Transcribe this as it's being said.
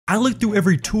I looked through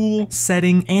every tool,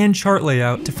 setting, and chart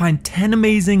layout to find 10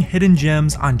 amazing hidden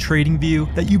gems on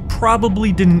TradingView that you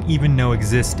probably didn't even know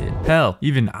existed. Hell,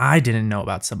 even I didn't know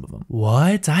about some of them.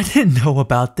 What? I didn't know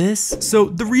about this? So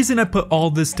the reason I put all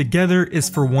this together is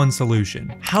for one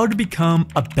solution: how to become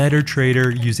a better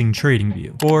trader using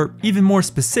TradingView. Or even more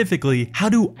specifically, how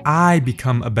do I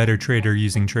become a better trader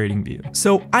using TradingView?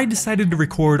 So I decided to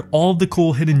record all the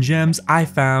cool hidden gems I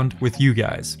found with you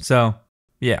guys. So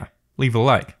yeah, leave a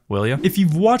like, will ya? If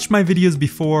you've watched my videos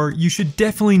before, you should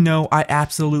definitely know I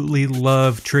absolutely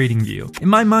love TradingView. In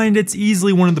my mind, it's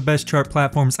easily one of the best chart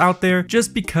platforms out there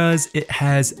just because it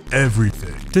has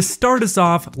everything. To start us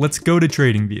off, let's go to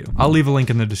TradingView. I'll leave a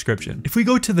link in the description. If we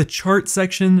go to the chart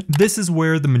section, this is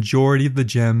where the majority of the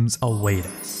gems await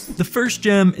us. The first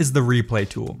gem is the replay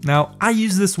tool. Now, I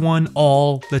use this one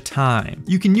all the time.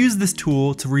 You can use this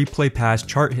tool to replay past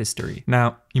chart history.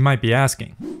 Now, you might be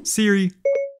asking, Siri,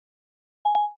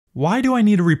 why do I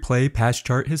need to replay past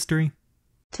chart history?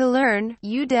 To learn,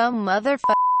 you dumb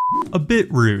motherfucker. A bit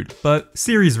rude, but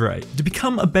Siri's right. To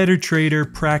become a better trader,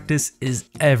 practice is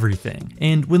everything.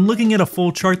 And when looking at a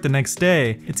full chart the next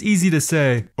day, it's easy to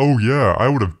say, oh yeah, I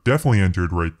would have definitely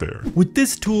entered right there. With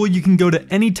this tool, you can go to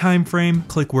any time frame,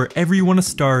 click wherever you want to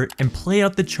start, and play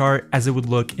out the chart as it would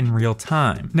look in real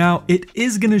time. Now, it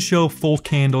is going to show full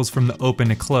candles from the open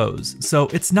to close, so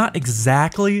it's not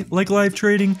exactly like live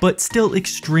trading, but still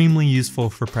extremely useful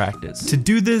for practice. To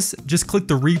do this, just click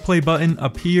the replay button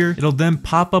up here. It'll then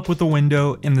pop up with a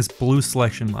window in this blue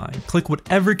selection line. Click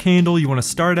whatever candle you want to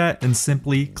start at and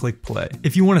simply click play.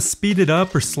 If you want to speed it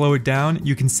up or slow it down,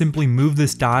 you can simply move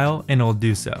this dial and it'll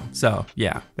do so. So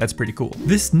yeah, that's pretty cool.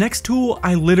 This next tool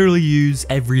I literally use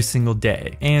every single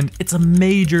day, and it's a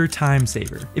major time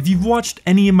saver. If you've watched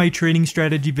any of my trading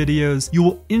strategy videos, you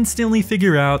will instantly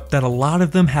figure out that a lot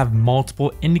of them have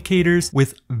multiple indicators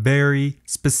with very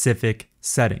specific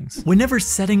settings. Whenever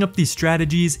setting up these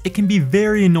strategies, it can be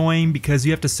very annoying because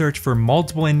you have to search for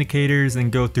multiple indicators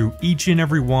and go through each and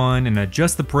every one and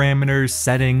adjust the parameters,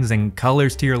 settings, and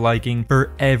colors to your liking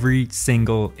for every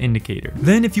single indicator.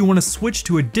 Then if you want to switch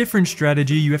to a different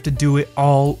strategy, you have to do it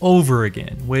all over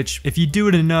again, which if you do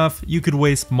it enough, you could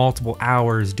waste multiple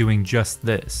hours doing just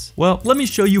this. Well, let me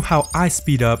show you how I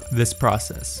speed up this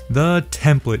process. The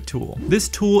template tool. This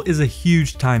tool is a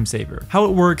huge time saver. How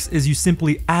it works is you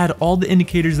simply add all the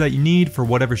indicators that you need for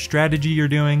whatever strategy you're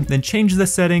doing, then change the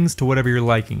settings to whatever your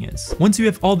liking is. Once you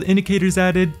have all the indicators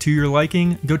added to your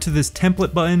liking, go to this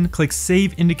template button, click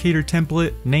save indicator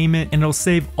template, name it, and it'll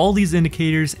save all these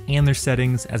indicators and their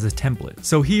settings as a template.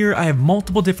 So here I have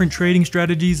multiple different trading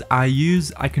strategies I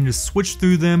use. I can just switch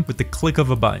through them with the click of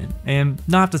a button and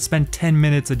not have to spend 10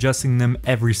 minutes adjusting them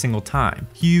every single time.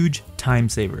 Huge time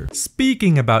saver.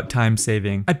 Speaking about time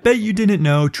saving, I bet you didn't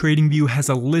know TradingView has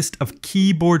a list of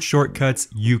keyboard shortcuts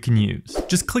you can use.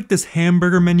 Just click this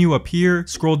hamburger menu up here,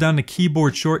 scroll down to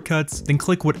keyboard shortcuts, then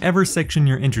click whatever section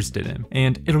you're interested in,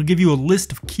 and it'll give you a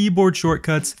list of keyboard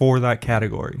shortcuts for that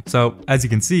category. So as you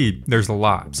can see, there's a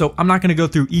lot. So I'm not gonna go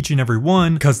through each and every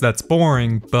one because that's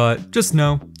boring, but just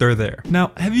know they're there.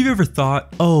 Now, have you ever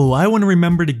thought, oh, I wanna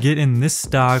remember to get in this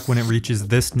stock when it reaches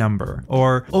this number,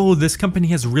 or oh, this company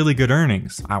has really good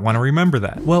earnings, I want to remember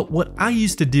that. Well, what I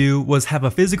used to do was have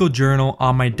a physical journal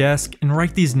on my desk and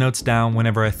write these notes down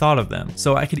whenever I thought of them,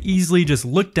 so I could easily just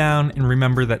look down and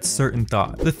remember that certain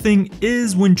thought. The thing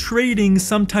is, when trading,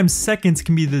 sometimes seconds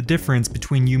can be the difference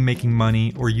between you making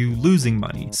money or you losing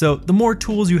money. So the more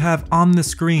tools you have on the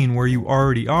screen where you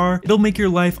already are, it'll make your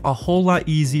life a whole lot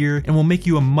easier and will make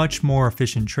you a much more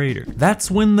efficient trader.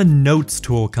 That's when the notes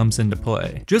tool comes into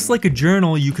play. Just like a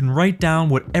journal, you can write down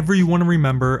whatever you want to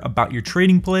remember about your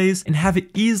trading plays and have it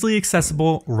easily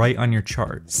accessible right on your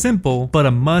chart. Simple, but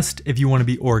a must if you want to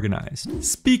be organized.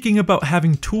 Speaking about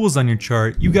having tools on your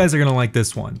chart, you guys are gonna like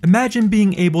this one. Imagine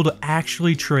being able to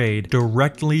actually trade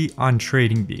directly on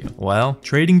TradingView. Well,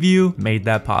 TradingView made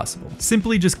that possible.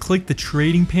 Simply just click the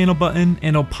trading panel button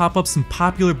and it'll pop up some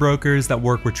popular brokers that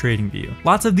work with TradingView.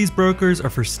 Lots of these brokers are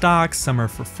for stocks, some are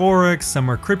for Forex, some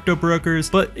are crypto brokers,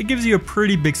 but it gives you a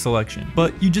pretty big selection.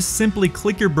 But you just simply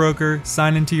click your broker,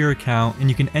 sign into your account, and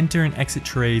you can enter and exit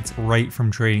trades right from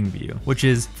TradingView, which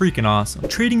is freaking awesome.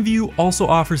 TradingView also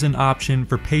offers an option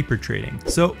for paper trading.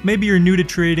 So maybe you're new to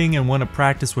trading and want to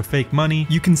practice with fake money,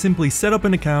 you can simply set up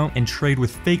an account and trade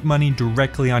with fake money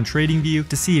directly on TradingView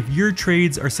to see if your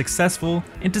trades are successful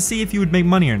and to see if you would make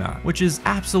money or not, which is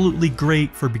absolutely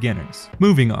great for beginners.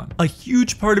 Moving on. A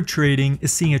huge part of trading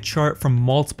is seeing a chart from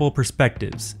multiple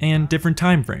perspectives and different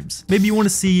time frames. Maybe you want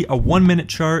to see a 1-minute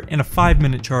chart and a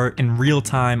 5-minute chart in real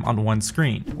time on one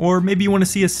screen. Or maybe you want to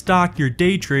see a stock you're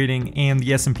day trading and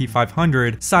the S&P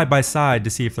 500 side by side to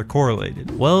see if they're they're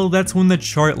correlated? Well, that's when the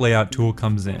chart layout tool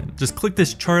comes in. Just click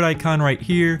this chart icon right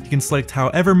here. You can select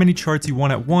however many charts you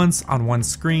want at once on one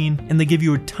screen, and they give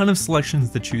you a ton of selections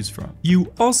to choose from.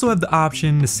 You also have the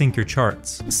option to sync your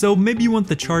charts. So maybe you want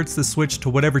the charts to switch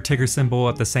to whatever ticker symbol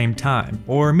at the same time,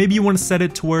 or maybe you want to set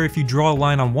it to where if you draw a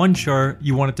line on one chart,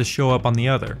 you want it to show up on the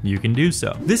other. You can do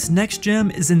so. This next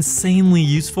gem is insanely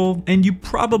useful, and you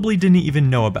probably didn't even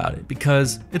know about it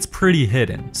because it's pretty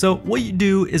hidden. So what you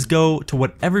do is go to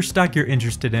whatever stock you're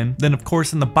interested in, then of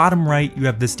course in the bottom right you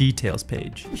have this details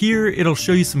page. Here it'll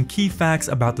show you some key facts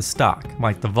about the stock,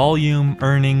 like the volume,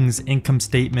 earnings, income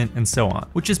statement, and so on,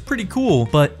 which is pretty cool,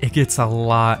 but it gets a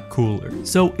lot cooler.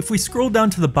 So if we scroll down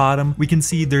to the bottom, we can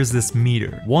see there's this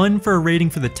meter, one for a rating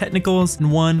for the technicals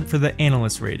and one for the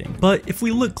analyst rating. But if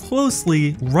we look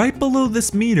closely, right below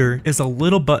this meter is a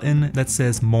little button that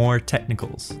says more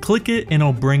technicals. Click it and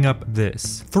it'll bring up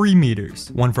this. 3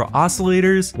 meters, one for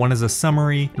oscillators, one is a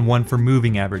summary, and one for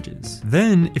moving averages.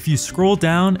 Then if you scroll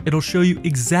down, it'll show you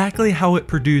exactly how it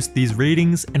produced these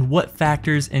ratings and what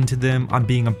factors into them on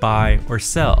being a buy or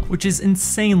sell, which is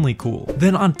insanely cool.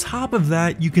 Then on top of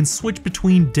that, you can switch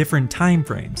between different time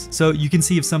frames. So you can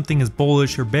see if something is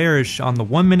bullish or bearish on the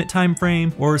 1 minute time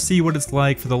frame, or see what it's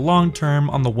like for the long term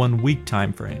on the 1 week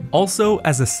time frame. Also,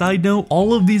 as a side note,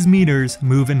 all of these meters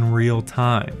move in real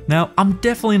time. Now, I'm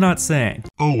definitely not saying,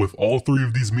 Oh, if all 3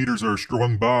 of these meters are a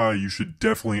strong buy, you should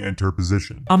definitely enter a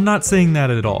position. I'm not saying that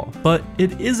at all, but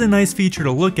it is a nice feature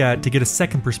to look at to get a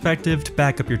second perspective to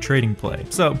back up your trading play.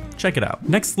 So check it out.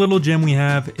 Next little gem we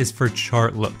have is for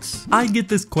chart looks. I get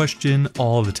this question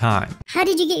all the time. How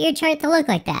did you get your chart to look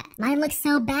like that? Mine looks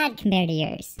so bad compared to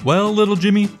yours. Well, little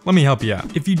Jimmy, let me help you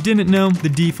out. If you didn't know, the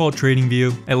default trading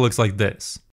view, it looks like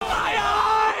this.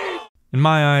 In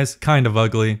my eyes, kind of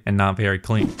ugly and not very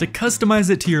clean. To customize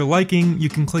it to your liking, you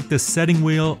can click this setting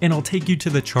wheel and it'll take you to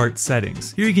the chart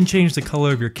settings. Here you can change the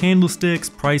color of your candlesticks,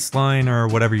 price line, or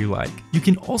whatever you like. You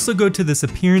can also go to this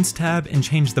appearance tab and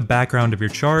change the background of your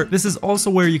chart. This is also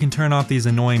where you can turn off these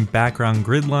annoying background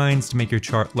grid lines to make your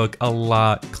chart look a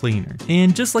lot cleaner.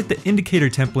 And just like the indicator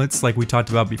templates like we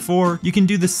talked about before, you can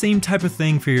do the same type of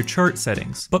thing for your chart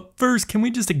settings. But first, can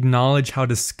we just acknowledge how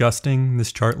disgusting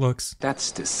this chart looks?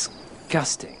 That's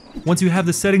disgusting. Once you have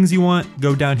the settings you want,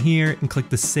 go down here and click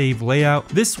the save layout.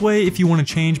 This way, if you want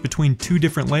to change between 2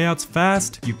 different layouts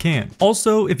fast, you can.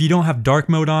 Also, if you don't have dark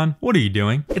mode on, what are you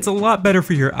doing? It's a lot better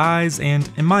for your eyes and,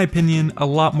 in my opinion, a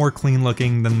lot more clean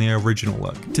looking than the original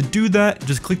look. To do that,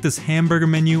 just click this hamburger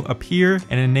menu up here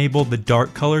and enable the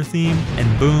dark color theme,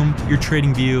 and boom, your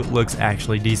trading view looks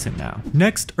actually decent now.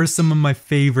 Next are some of my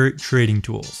favorite trading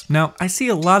tools. Now, I see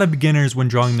a lot of beginners when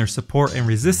drawing their support and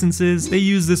resistances, they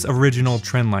use this original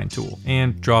trendline tool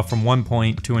and draw from one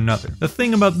point to another. The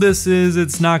thing about this is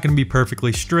it's not going to be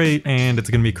perfectly straight and it's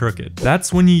going to be crooked.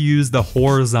 That's when you use the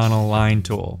horizontal line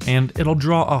tool, and it'll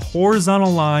draw a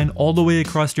horizontal line all the way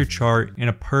across your chart in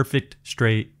a perfect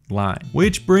straight line.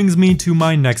 Which brings me to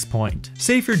my next point.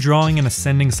 Say if you're drawing an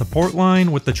ascending support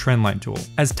line with the trend line tool.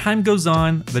 As time goes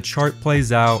on, the chart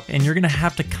plays out and you're gonna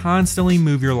have to constantly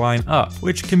move your line up,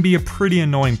 which can be a pretty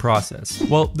annoying process.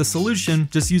 Well, the solution,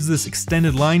 just use this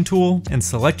extended line tool and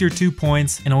select your 2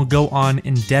 points and it'll go on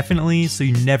indefinitely so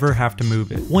you never have to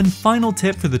move it. One final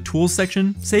tip for the tools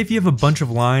section, say if you have a bunch of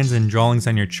lines and drawings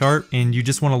on your chart and you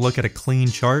just wanna look at a clean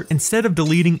chart, instead of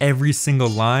deleting every single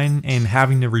line and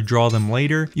having to redraw them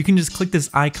later, you can just click this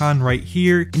icon right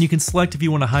here and you can select if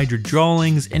you want to hide your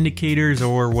drawings, indicators,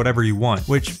 or whatever you want,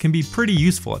 which can be pretty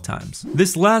useful at times.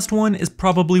 This last one is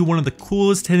probably one of the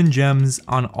coolest hidden gems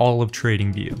on all of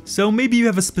TradingView. So maybe you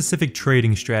have a specific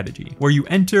trading strategy where you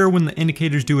enter when the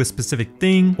indicators do a specific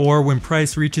thing or when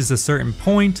price reaches a certain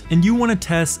point, and you want to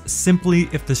test simply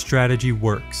if the strategy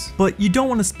works. But you don't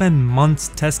want to spend months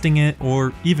testing it,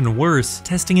 or even worse,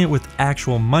 testing it with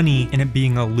actual money and it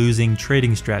being a losing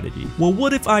trading strategy. Well,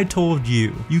 what if I told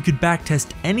you you could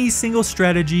backtest any single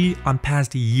strategy on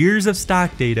past years of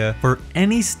stock data for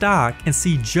any stock and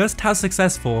see just how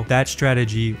successful that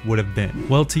strategy would have been?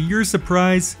 Well, to your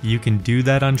surprise, you can do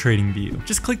that on TradingView.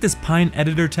 Just click this Pine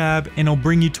Editor tab and it'll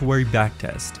bring you to where you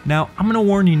backtest. Now, I'm gonna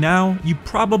warn you now, you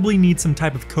probably need some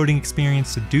type of coding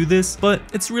experience to do this, but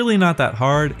it's really not that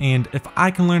hard, and if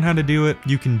I can learn how to do it,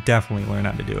 you can definitely learn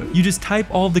how to do it. You just type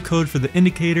all of the code for the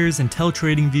indicators and tell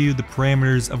TradingView the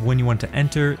parameters of when you want to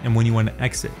enter, enter and when you want to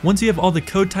exit. Once you have all the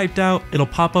code typed out, it'll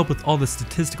pop up with all the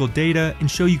statistical data and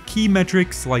show you key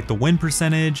metrics like the win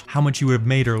percentage, how much you would have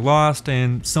made or lost,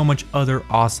 and so much other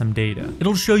awesome data.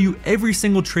 It'll show you every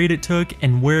single trade it took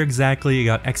and where exactly it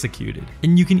got executed.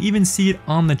 And you can even see it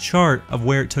on the chart of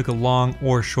where it took a long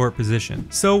or short position.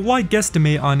 So why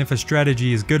guesstimate on if a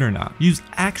strategy is good or not? Use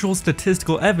actual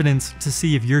statistical evidence to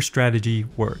see if your strategy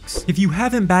works. If you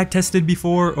haven't backtested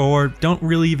before or don't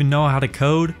really even know how to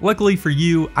code, luckily for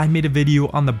you, I made a video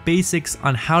on the basics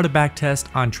on how to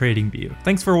backtest on TradingView.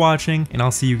 Thanks for watching, and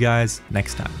I'll see you guys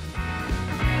next time.